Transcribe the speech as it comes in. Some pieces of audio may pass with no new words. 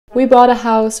We bought a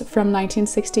house from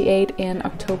 1968 in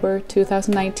October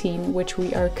 2019, which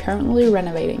we are currently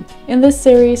renovating. In this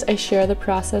series, I share the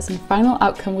process and final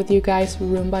outcome with you guys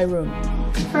room by room.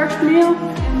 First meal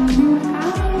in the new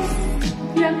house.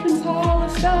 The entrance hall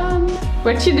is done.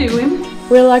 What you doing?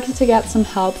 We're lucky to get some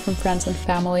help from friends and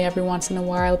family every once in a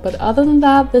while, but other than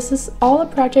that, this is all a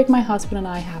project my husband and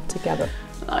I have together.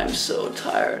 I'm so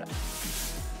tired.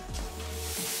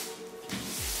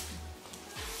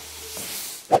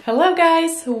 Hello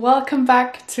guys, welcome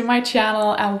back to my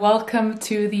channel and welcome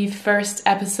to the first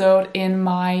episode in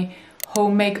my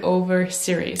home makeover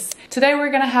series. Today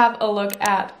we're gonna have a look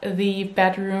at the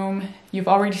bedroom. You've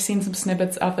already seen some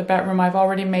snippets of the bedroom. I've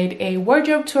already made a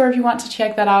wardrobe tour if you want to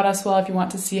check that out as well, if you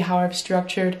want to see how I've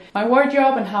structured my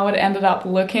wardrobe and how it ended up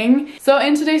looking. So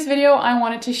in today's video, I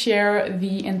wanted to share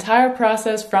the entire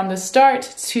process from the start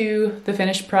to the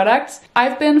finished product.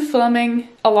 I've been filming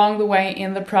along the way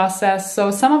in the process,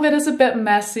 so some of it is a bit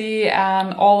messy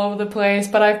and all over the place,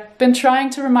 but I've been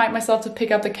trying to remind myself to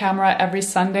pick up the camera every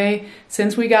Sunday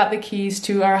since we got the keys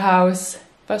to our house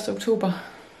 1st October.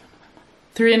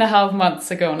 3.5 months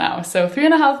ago now. So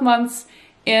 3.5 months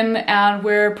in, and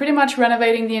we're pretty much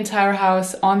renovating the entire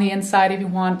house on the inside. If you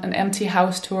want an empty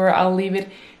house tour, I'll leave it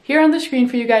here on the screen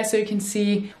for you guys so you can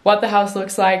see what the house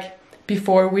looks like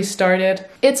before we started.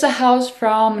 It's a house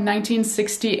from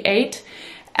 1968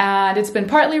 and it's been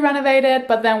partly renovated,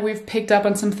 but then we've picked up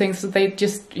on some things that they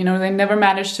just, they never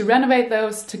managed to renovate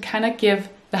those to kind of give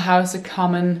the house a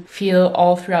common feel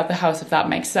all throughout the house, if that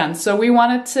makes sense. So we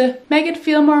wanted to make it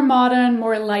feel more modern,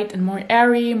 more light and more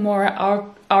airy, more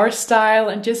our style,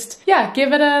 and just, yeah,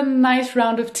 give it a nice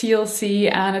round of TLC,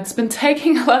 and it's been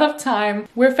taking a lot of time.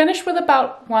 We're finished with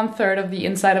about 1/3 of the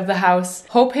inside of the house,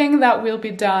 hoping that we'll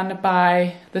be done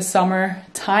by the summer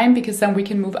time, because then we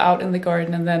can move out in the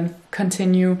garden and then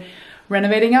continue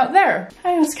renovating out there.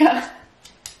 Hi Oscar.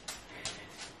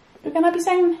 You're gonna be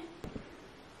saying?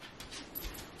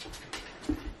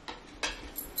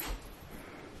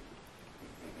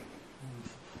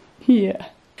 Yeah.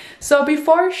 So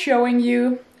before showing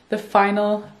you the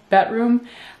final bedroom,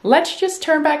 let's just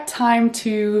turn back time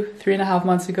to 3.5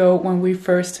 months ago when we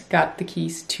first got the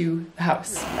keys to the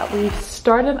house. We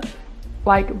started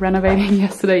like renovating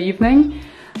yesterday evening.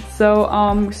 So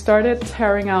we started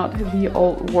tearing out the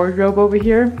old wardrobe over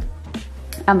here,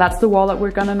 and that's the wall that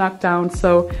we're gonna knock down.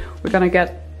 So we're gonna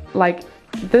get like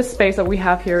this space that we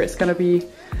have here is gonna be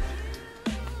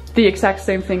the exact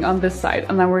same thing on this side,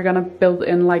 and then we're gonna build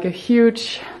in like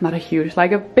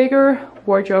like a bigger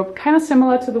wardrobe, kind of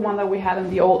similar to the one that we had in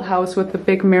the old house with the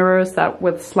big mirrors that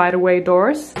with slide away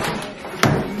doors.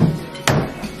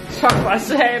 Come on,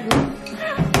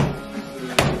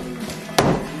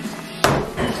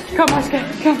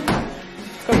 Scandi, come.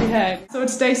 Come ahead. So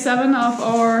it's day 7 of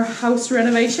our house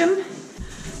renovation.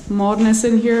 Morten is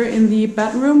in here in the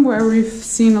bedroom where we've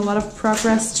seen a lot of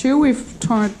progress too. We've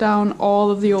torn down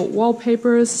all of the old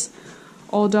wallpapers,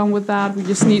 all done with that. We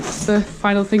just need the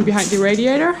final thing behind the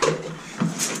radiator.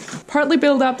 Partly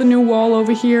build out the new wall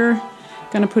over here.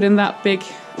 Gonna put in that big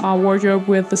wardrobe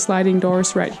with the sliding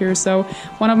doors right here. So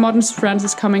one of Morten's friends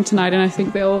is coming tonight, and I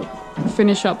think they'll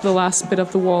finish up the last bit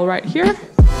of the wall right here.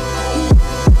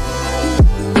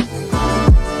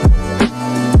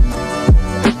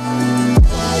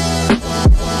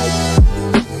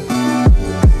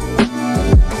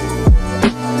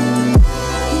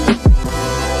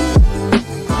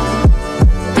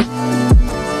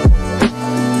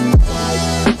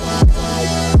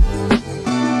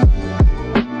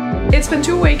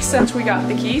 Since we got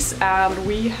the keys, and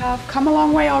we have come a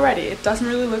long way already. It doesn't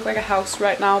really look like a house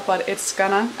right now, but it's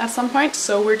gonna at some point,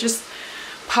 so we're just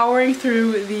powering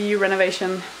through the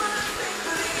renovation.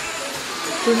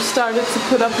 We've started to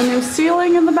put up a new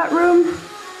ceiling in the bedroom.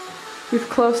 We've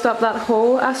closed up that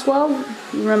hole as well.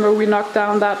 Remember, we knocked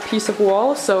down that piece of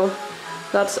wall, so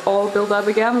that's all built up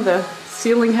again. The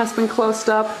ceiling has been closed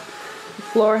up, the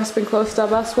floor has been closed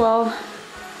up as well.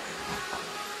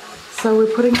 So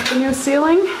we're putting up a new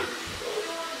ceiling.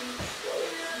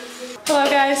 Hello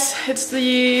guys, it's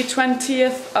the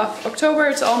 20th of October.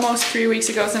 It's almost 3 weeks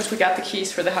ago since we got the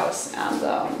keys for the house, and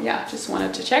yeah, just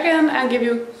wanted to check in and give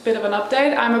you a bit of an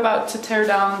update. I'm about to tear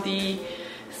down the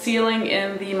ceiling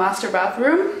in the master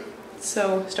bathroom,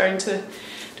 so starting to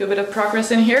do a bit of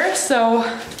progress in here. So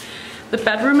the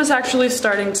bedroom is actually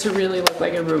starting to really look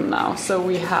like a room now. So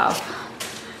we have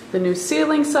the new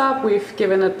ceilings up. We've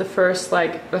given it the first,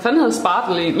 like, hvad fanden hedder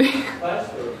spartel egentlig?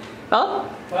 Plaster. Hvad?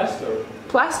 Plaster.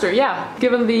 Plaster, yeah.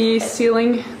 Given the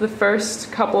ceiling the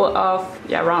first couple of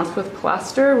rounds with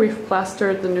plaster. We've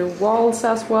plastered the new walls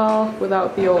as well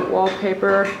without the old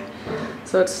wallpaper.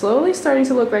 So it's slowly starting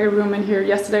to look like a room in here.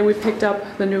 Yesterday we picked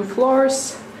up the new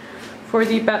floors for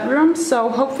the bedroom, so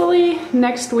hopefully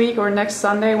next week or next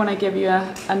Sunday when I give you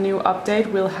a new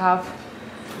update, we'll have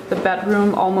the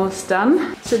bedroom almost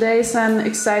done. Today's an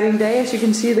exciting day. As you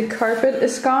can see, the carpet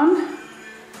is gone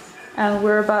and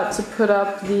we're about to put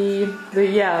up the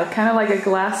kind of like a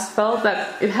glass felt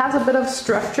that it has a bit of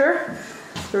structure.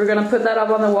 So we're gonna put that up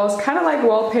on the walls, kind of like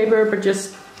wallpaper, but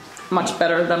just much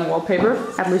better than wallpaper.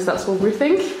 At least that's what we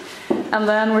think. And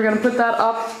then we're gonna put that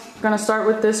up. We're gonna start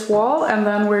with this wall and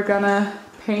then we're gonna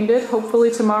paint it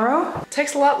hopefully tomorrow. It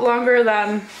takes a lot longer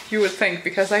than you would think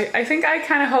because I think I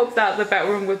kind of hoped that the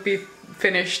bedroom would be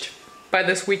finished by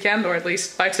this weekend, or at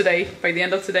least by today, by the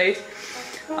end of today.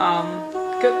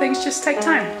 Good things just take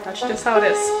time. That's just how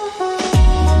it is.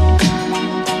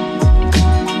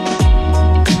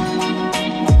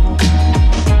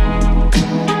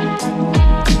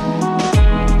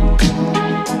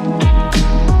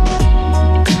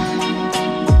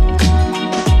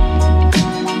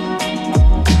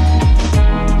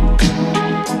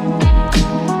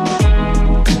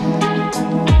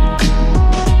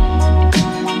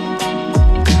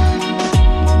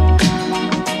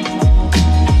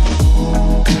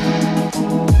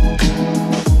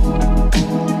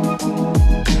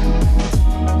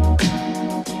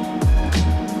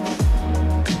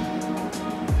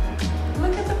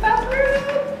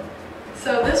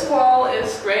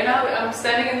 I'm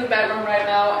standing in the bedroom right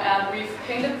now and we've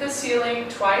painted the ceiling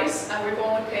twice and we've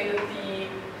only painted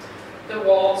the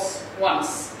walls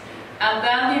once. And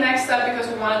then the next step,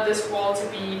 because we wanted this wall to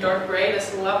be dark gray,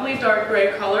 this lovely dark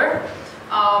gray color,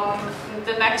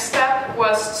 the next step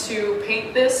was to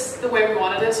paint this the way we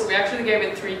wanted it. So we actually gave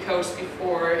it 3 coats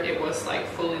before it was like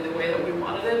fully the way that we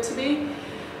wanted it to be.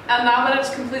 And now that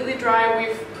it's completely dry,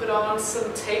 we've put on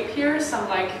some tape here, some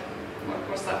like,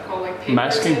 what's that called, like paper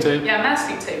masking tape? Yeah,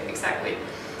 masking tape, exactly.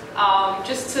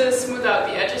 Just to smooth out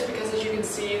the edges, because as you can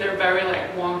see they're very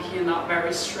like wonky and not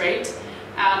very straight.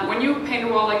 And when you paint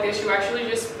a wall like this, you actually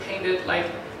just paint it like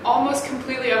almost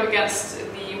completely up against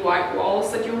the white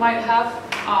walls that you might have,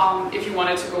 if you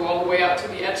wanted to go all the way out to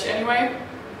the edge anyway.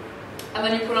 And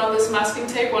then you put on this masking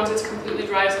tape once it's completely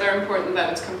dry. It's very important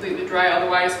that it's completely dry,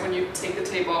 otherwise when you take the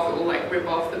tape off it will like rip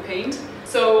off the paint.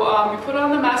 So you put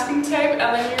on the masking tape and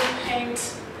then you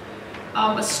paint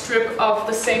a strip of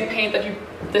the same paint that you,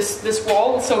 this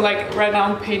wall. So like right now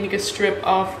I'm painting a strip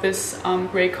of this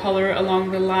gray color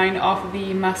along the line of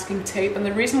the masking tape. And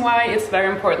the reason why it's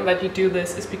very important that you do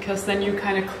this is because then you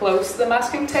kind of close the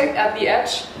masking tape at the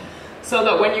edge, so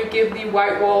that when you give the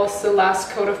white walls the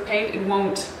last coat of paint, it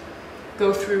won't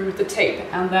go through the tape.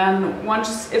 And then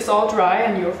once it's all dry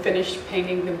and you're finished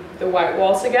painting the white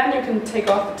walls again, you can take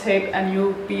off the tape and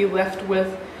you'll be left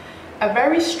with a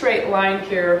very straight line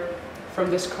here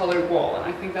from this colored wall. And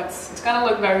I think it's gonna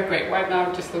look very great. Right now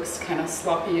it just looks kind of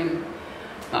sloppy and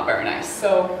not very nice.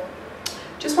 So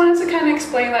just wanted to kind of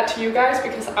explain that to you guys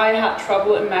because I had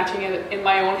trouble imagining it in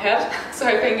my own head. So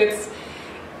I think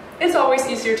it's always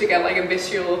easier to get like a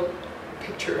visual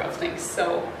picture of things.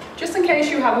 So just in case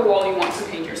you have a wall you want to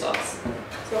paint yourselves.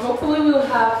 So hopefully we'll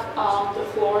have the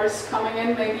floors coming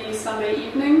in maybe Sunday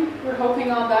evening. We're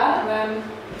hoping on that, and then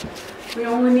we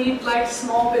only need like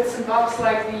small bits and bobs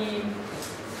like the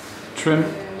trim.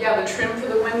 Yeah, the trim for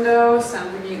the windows,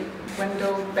 and we need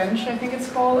window bench, I think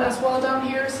it's called, as well down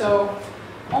here. So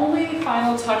only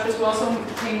final touches. We're also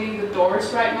painting the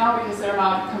doors right now because they're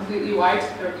not completely white.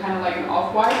 They're kind of like an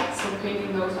off-white, so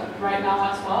painting those right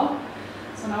now as well.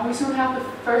 So now we soon have the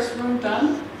first room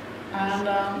done,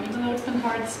 and even though it's been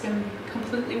hard, it's been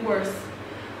completely worth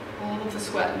all of the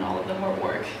sweat and all of the hard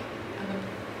work. And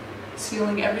the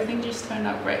ceiling, everything just turned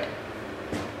out great.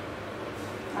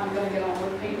 I'm gonna get on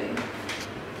with painting.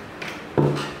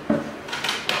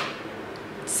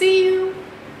 See you!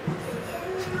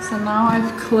 So now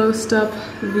I've closed up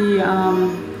the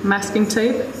masking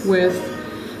tape with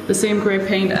the same gray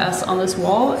paint as on this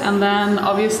wall, and then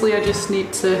obviously I just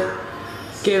need to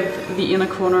give the inner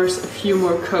corners a few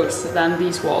more coats than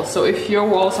these walls. So if your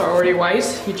walls are already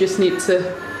white, you just need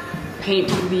to paint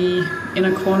the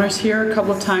inner corners here a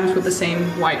couple of times with the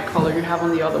same white color you have on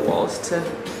the other walls to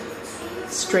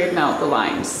straighten out the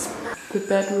lines. The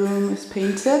bedroom is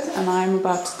painted and I'm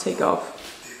about to take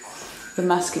off the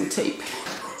masking tape.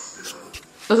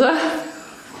 What's that?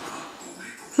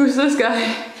 Who's this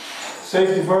guy?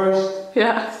 Safety first.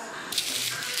 Yeah.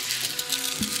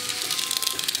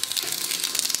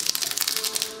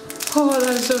 Oh, that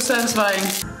is so satisfying.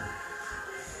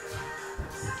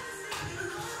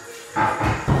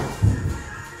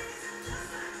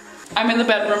 I'm in the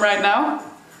bedroom right now.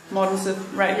 Morten's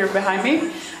right here behind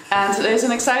me. And today's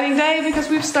an exciting day because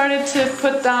we've started to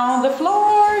put down the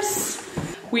floors.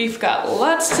 We've got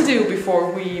lots to do before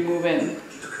we move in.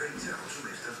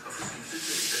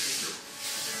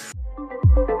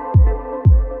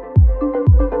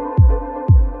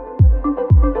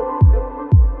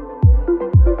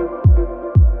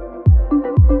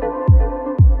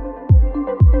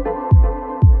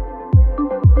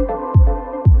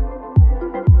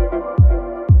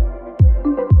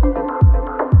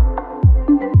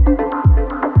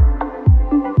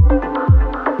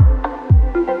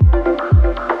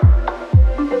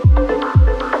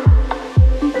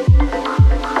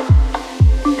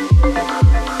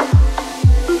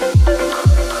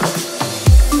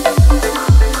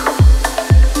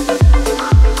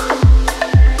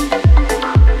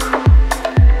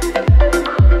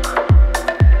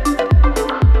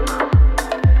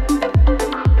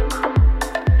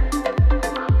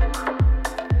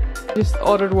 Just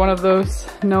ordered one of those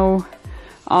no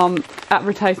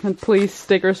advertisement please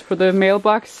stickers for the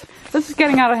mailbox. This is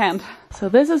getting out of hand. So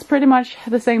this is pretty much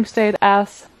the same state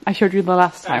as I showed you the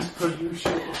last time.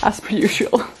 As per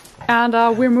usual. And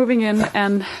we're moving in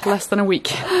less than a week.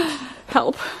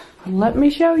 Help. Let me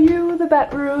show you the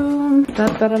bedroom. Da,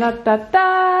 da, da, da, da,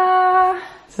 da.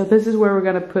 So this is where we're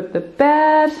gonna put the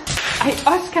bed. Hey,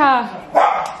 Oscar!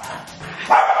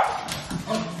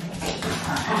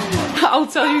 I'll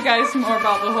tell you guys more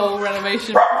about the whole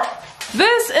renovation.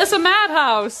 This is a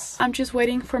madhouse! I'm just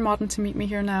waiting for Martin to meet me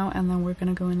here now, and then we're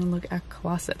gonna go in and look at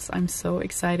closets. I'm so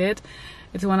excited.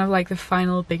 It's one of like the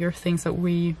final bigger things that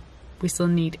we still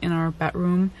need in our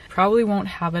bedroom. Probably won't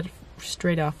have it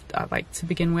straight off like to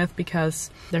begin with,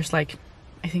 because there's like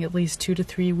I think at least 2 to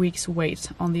 3 weeks wait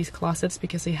on these closets,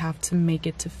 because they have to make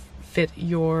it to fit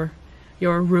your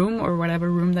room or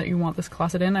whatever room that you want this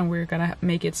closet in, and we're gonna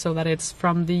make it so that it's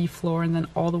from the floor and then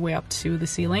all the way up to the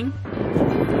ceiling.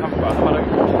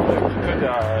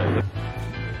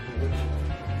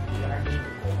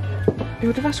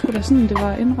 Jo, det var sgu da sådan, det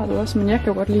var indrettet også, men jeg kan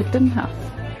jo godt lide den her.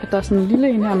 At der er sådan en lille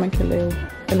en her, man kan lave,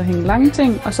 eller hænge lange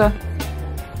ting, og så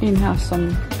en her,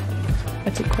 som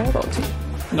er til kortere ting.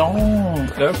 No,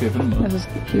 okay, på den måde. Altså,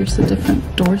 here's the different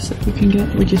doors that you can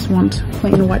get. We just want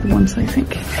plain white ones, I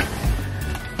think.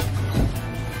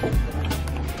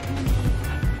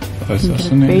 You can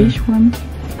get a beige one.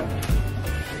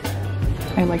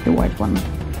 I like the white one.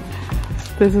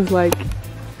 This is like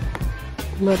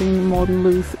letting Morten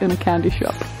loose in a candy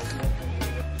shop.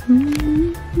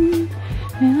 And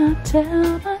I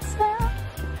tell myself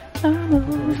I'm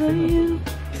over you.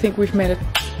 I think we've made a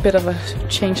bit of a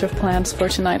change of plans for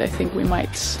tonight. I think we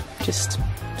might just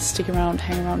stick around,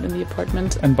 hang around in the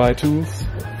apartment. And buy tools?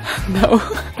 No,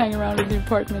 hang around in the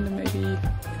apartment and maybe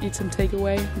eat some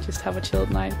takeaway and just have a chilled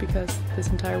night, because this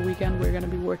entire weekend we're gonna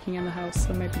be working in the house,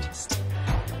 so maybe just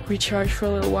recharge for a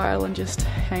little while and just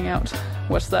hang out.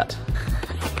 What's that?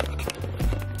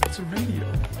 It's a radio.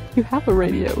 You have a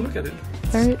radio. Look at it.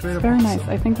 It's very nice.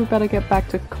 I think we better get back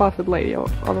to closet lady,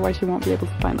 otherwise you won't be able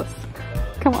to find us.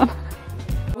 Come on.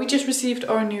 We just received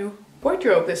our new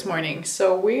wardrobe this morning,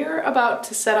 so we're about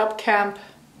to set up camp,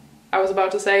 I was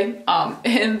about to say,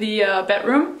 in the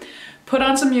bedroom, put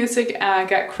on some music and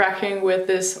get cracking with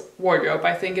this wardrobe.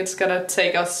 I think it's gonna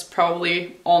take us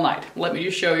probably all night. Let me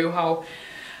just show you how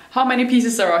many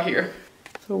pieces there are here.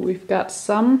 So we've got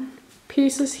some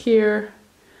pieces here,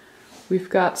 we've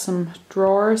got some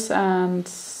drawers and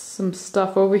some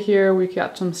stuff over here, we've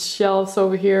got some shelves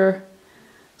over here,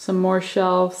 some more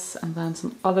shelves, and then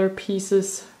some other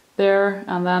pieces there,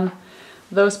 and then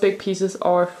those big pieces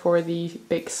are for the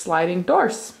big sliding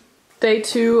doors. Day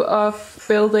 2 of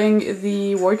building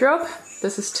the wardrobe.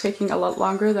 This is taking a lot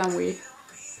longer than we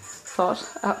thought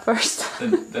at first.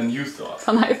 Than you thought.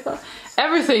 Than I thought.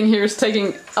 Everything here is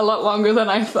taking a lot longer than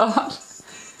I thought.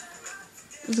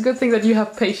 It's a good thing that you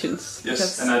have patience.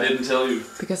 Yes, and I didn't tell you.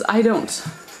 Because I don't.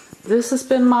 This has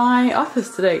been my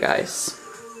office today, guys.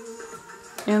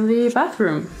 In the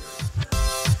bathroom.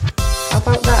 How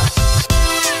about that?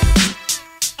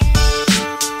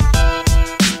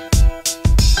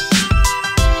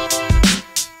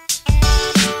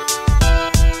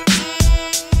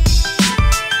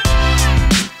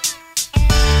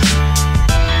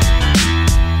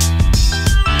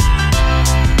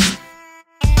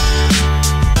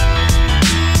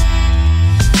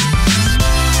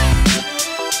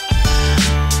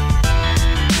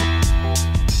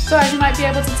 So as you might be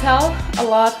able to tell, a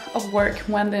lot of work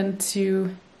went into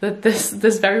this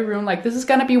very room. Like, this is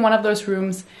gonna be one of those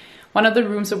rooms, one of the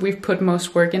rooms that we've put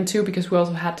most work into, because we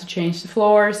also had to change the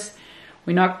floors.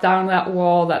 We knocked down that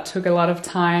wall. That took a lot of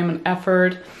time and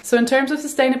effort. So in terms of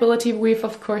sustainability, we've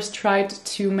of course tried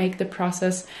to make the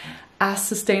process as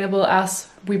sustainable as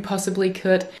we possibly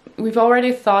could. We've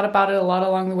already thought about it a lot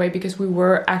along the way because we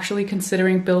were actually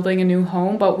considering building a new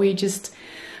home, but we just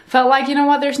felt like, you know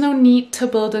what, there's no need to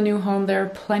build a new home. There are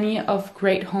plenty of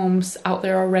great homes out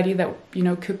there already that, you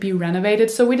know, could be renovated.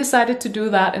 So we decided to do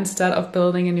that instead of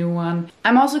building a new one.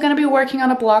 I'm also going to be working on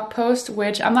a blog post,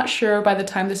 which I'm not sure by the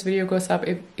time this video goes up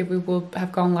if we will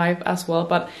have gone live as well,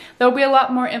 but there'll be a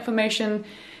lot more information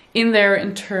in there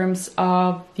in terms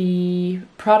of the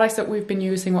products that we've been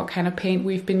using, what kind of paint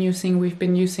we've been using. We've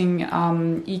been using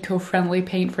eco-friendly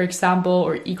paint, for example,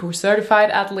 or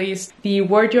eco-certified at least. The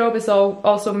wardrobe is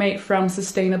also made from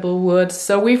sustainable wood.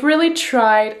 So we've really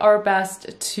tried our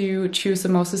best to choose the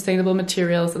most sustainable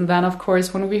materials. And then of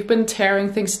course, when we've been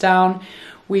tearing things down,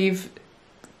 we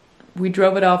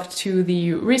drove it off to the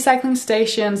recycling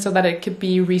station so that it could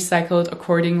be recycled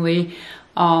accordingly.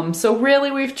 So really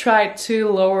we've tried to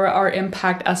lower our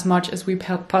impact as much as we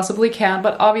possibly can,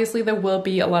 but obviously there will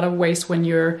be a lot of waste when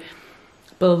you're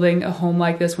building a home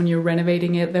like this, when you're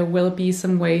renovating it. There will be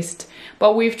some waste,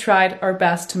 but we've tried our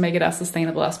best to make it as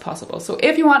sustainable as possible. So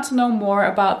if you want to know more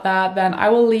about that, then I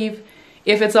will leave,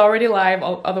 if it's already live,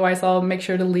 otherwise I'll make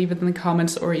sure to leave it in the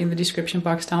comments or in the description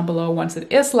box down below once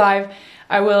it is live.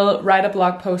 I will write a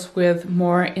blog post with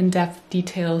more in-depth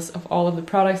details of all of the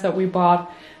products that we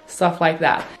bought, stuff like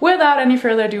that. Without any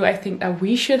further ado, I think that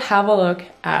we should have a look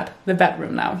at the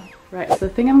bedroom now. Right, so I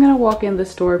think I'm gonna walk in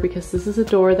this door because this is a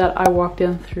door that I walked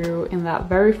in through in that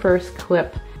very first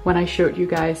clip when I showed you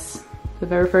guys the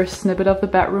very first snippet of the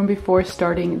bedroom before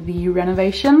starting the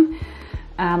renovation.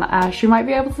 And as you might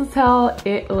be able to tell,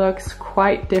 it looks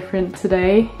quite different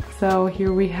today. So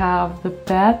here we have the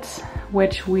bed,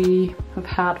 which we have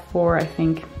had for, I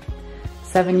think,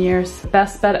 7 years.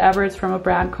 Best bed ever. It's from a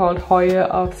brand called Hoya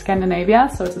of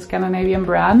Scandinavia, so it's a Scandinavian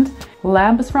brand.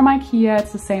 Lamp is from IKEA.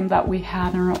 It's the same that we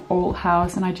had in our old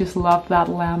house, and I just love that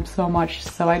lamp so much.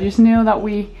 So I just knew that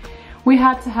we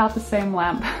had to have the same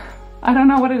lamp. I don't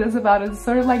know what it is about it. It's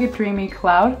sort of like a dreamy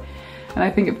cloud, and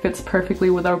I think it fits perfectly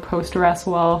with our poster as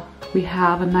well. We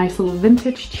have a nice little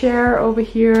vintage chair over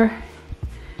here,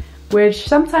 which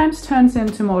sometimes turns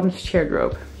into Morten's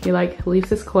wardrobe. He like leaves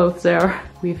his clothes there.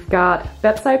 We've got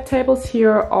bedside tables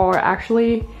here, are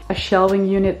actually a shelving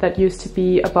unit that used to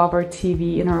be above our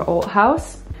TV in our old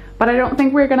house. But I don't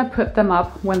think we're gonna put them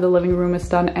up when the living room is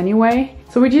done anyway.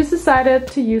 So we just decided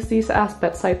to use these as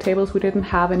bedside tables. We didn't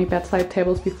have any bedside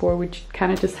tables before. We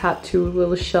kind of just had two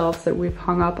little shelves that we've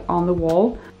hung up on the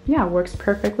wall. Yeah, it works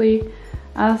perfectly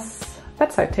as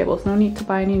bedside tables. No need to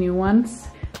buy any new ones.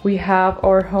 We have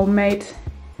our homemade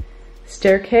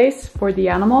staircase for the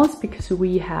animals because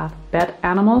we have bed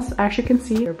animals, as you can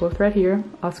see. They're both right here,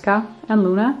 Oscar and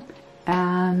Luna.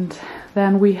 And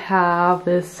then we have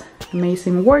this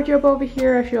amazing wardrobe over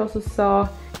here, as you also saw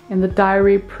in the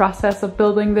diary process of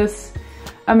building this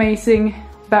amazing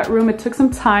bedroom. It took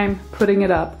some time putting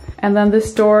it up. And then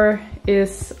this door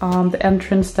is the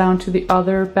entrance down to the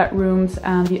other bedrooms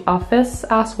and the office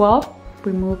as well.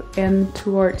 We move in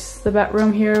towards the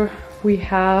bedroom here. We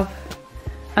have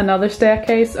another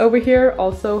staircase over here,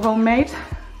 also homemade.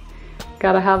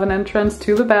 Gotta have an entrance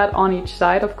to the bed on each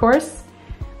side, of course.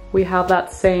 We have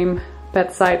that same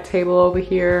bedside table over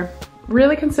here.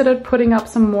 Really considered putting up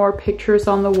some more pictures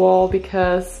on the wall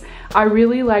because I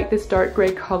really like this dark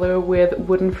gray color with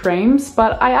wooden frames,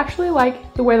 but I actually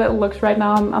like the way that it looks right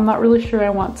now. I'm not really sure I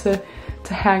want to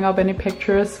hang up any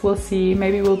pictures. We'll see,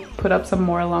 maybe we'll put up some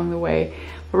more along the way.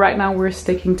 But right now we're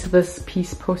sticking to this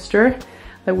piece poster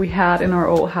that we had in our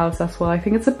old house as well. I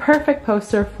think it's a perfect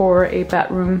poster for a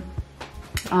bedroom.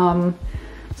 So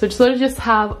just sort of just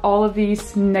have all of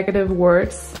these negative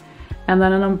words and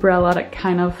then an umbrella that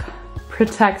kind of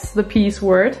protects the peace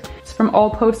word. It's from all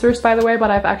posters, by the way,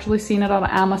 but I've actually seen it on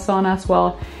Amazon as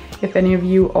well, if any of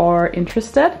you are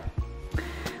interested.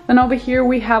 Then over here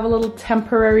we have a little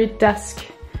temporary desk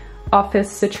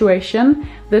office situation.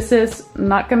 This is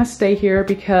not gonna stay here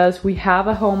because we have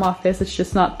a home office, it's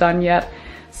just not done yet.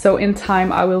 So in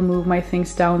time I will move my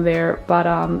things down there. But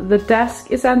the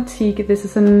desk is antique. This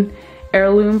is an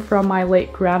heirloom from my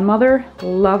late grandmother.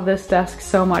 Love this desk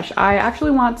so much. I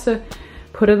actually want to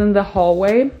put it in the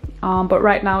hallway, but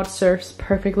right now it serves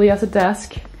perfectly as a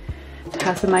desk. It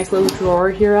has a nice little drawer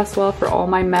here as well for all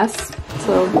my mess.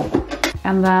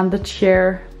 And then the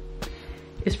chair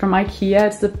is from IKEA.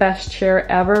 It's the best chair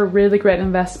ever. Really great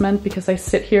investment because I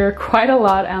sit here quite a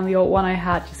lot and the old one I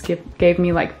had just gave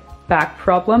me like back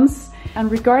problems.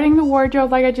 And regarding the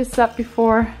wardrobe, like I just said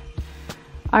before,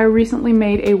 I recently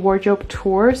made a wardrobe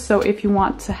tour, so if you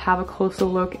want to have a closer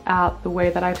look at the way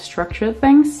that I've structured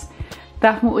things,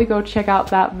 definitely go check out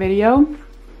that video.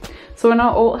 So in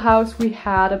our old house we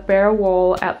had a bare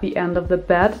wall at the end of the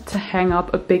bed to hang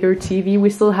up a bigger TV. We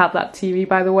still have that TV,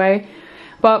 by the way.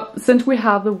 But since we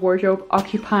have the wardrobe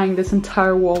occupying this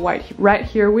entire wall right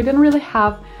here, we didn't really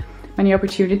have many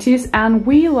opportunities, and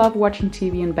we love watching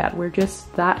TV in bed. We're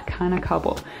just that kind of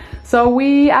couple. So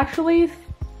we actually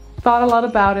thought a lot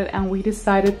about it, and we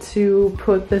decided to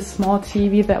put this small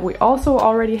TV that we also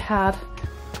already had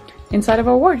inside of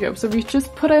our wardrobe. So we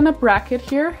just put in a bracket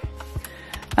here,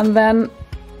 and then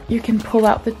you can pull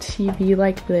out the TV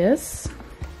like this,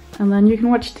 and then you can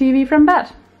watch TV from bed.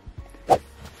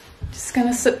 Just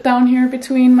gonna sit down here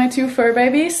between my two fur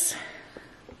babies.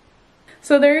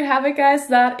 So there you have it, guys.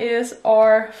 That is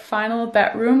our final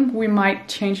bedroom. We might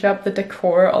change up the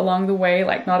decor along the way,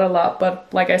 like not a lot, but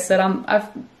like I said, I've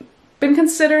been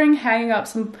considering hanging up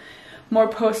some more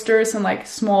posters and like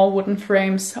small wooden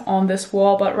frames on this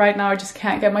wall, but right now I just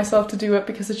can't get myself to do it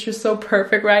because it's just so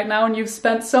perfect right now, and you've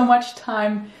spent so much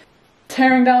time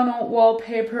tearing down old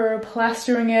wallpaper,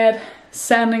 plastering it,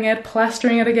 sanding it,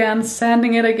 plastering it again,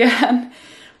 sanding it again,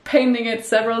 painting it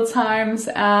several times,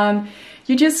 and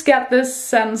you just get this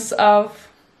sense of,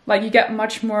 like, you get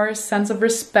much more sense of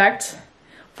respect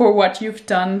for what you've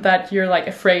done, that you're like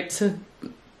afraid to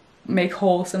make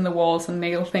holes in the walls and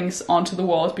nail things onto the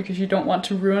walls because you don't want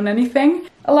to ruin anything.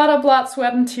 A lot of blood,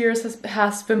 sweat and tears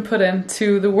has been put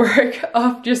into the work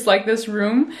of just like this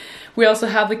room. We also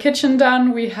have the kitchen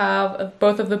done, we have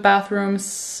both of the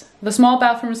bathrooms. The small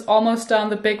bathroom is almost done,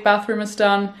 the big bathroom is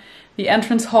done, the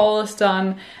entrance hall is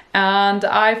done, and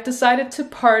I've decided to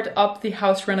part up the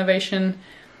house renovation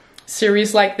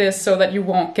series like this so that you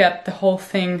won't get the whole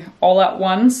thing all at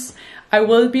once. I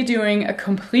will be doing a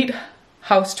complete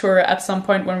house tour at some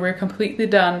point when we're completely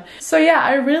done. So yeah,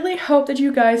 I really hope that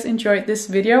you guys enjoyed this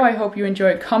video. I hope you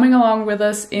enjoyed coming along with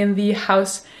us in the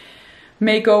house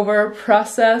makeover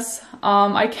process.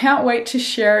 I can't wait to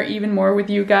share even more with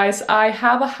you guys. I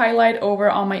have a highlight over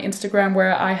on my Instagram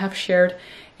where I have shared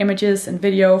images and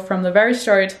video from the very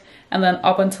start and then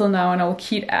up until now, and I will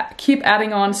keep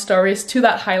adding on stories to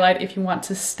that highlight if you want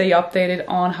to stay updated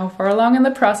on how far along in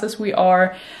the process we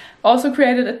are. Also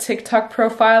created a TikTok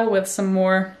profile with some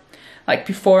more like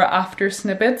before after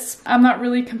snippets. I'm not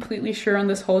really completely sure on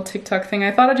this whole TikTok thing.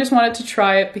 I thought I just wanted to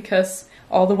try it because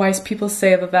all the wise people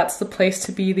say that that's the place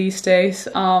to be these days.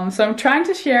 So I'm trying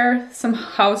to share some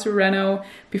house reno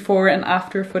before and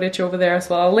after footage over there as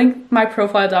well. I'll link my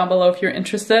profile down below if you're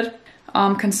interested.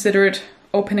 Consider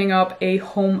opening up a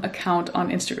home account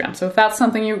on Instagram. So if that's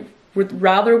something you would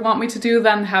rather want me to do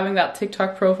than having that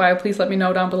TikTok profile, please let me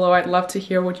know down below. I'd love to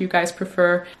hear what you guys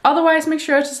prefer. Otherwise, make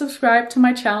sure to subscribe to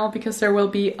my channel because there will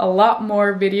be a lot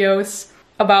more videos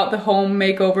about the home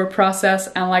makeover process,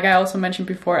 and like I also mentioned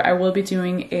before, I will be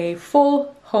doing a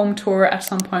full home tour at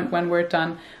some point when we're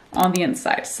done on the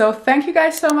inside. So thank you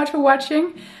guys so much for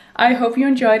watching. I hope you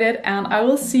enjoyed it, and I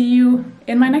will see you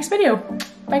in my next video.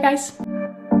 Bye guys!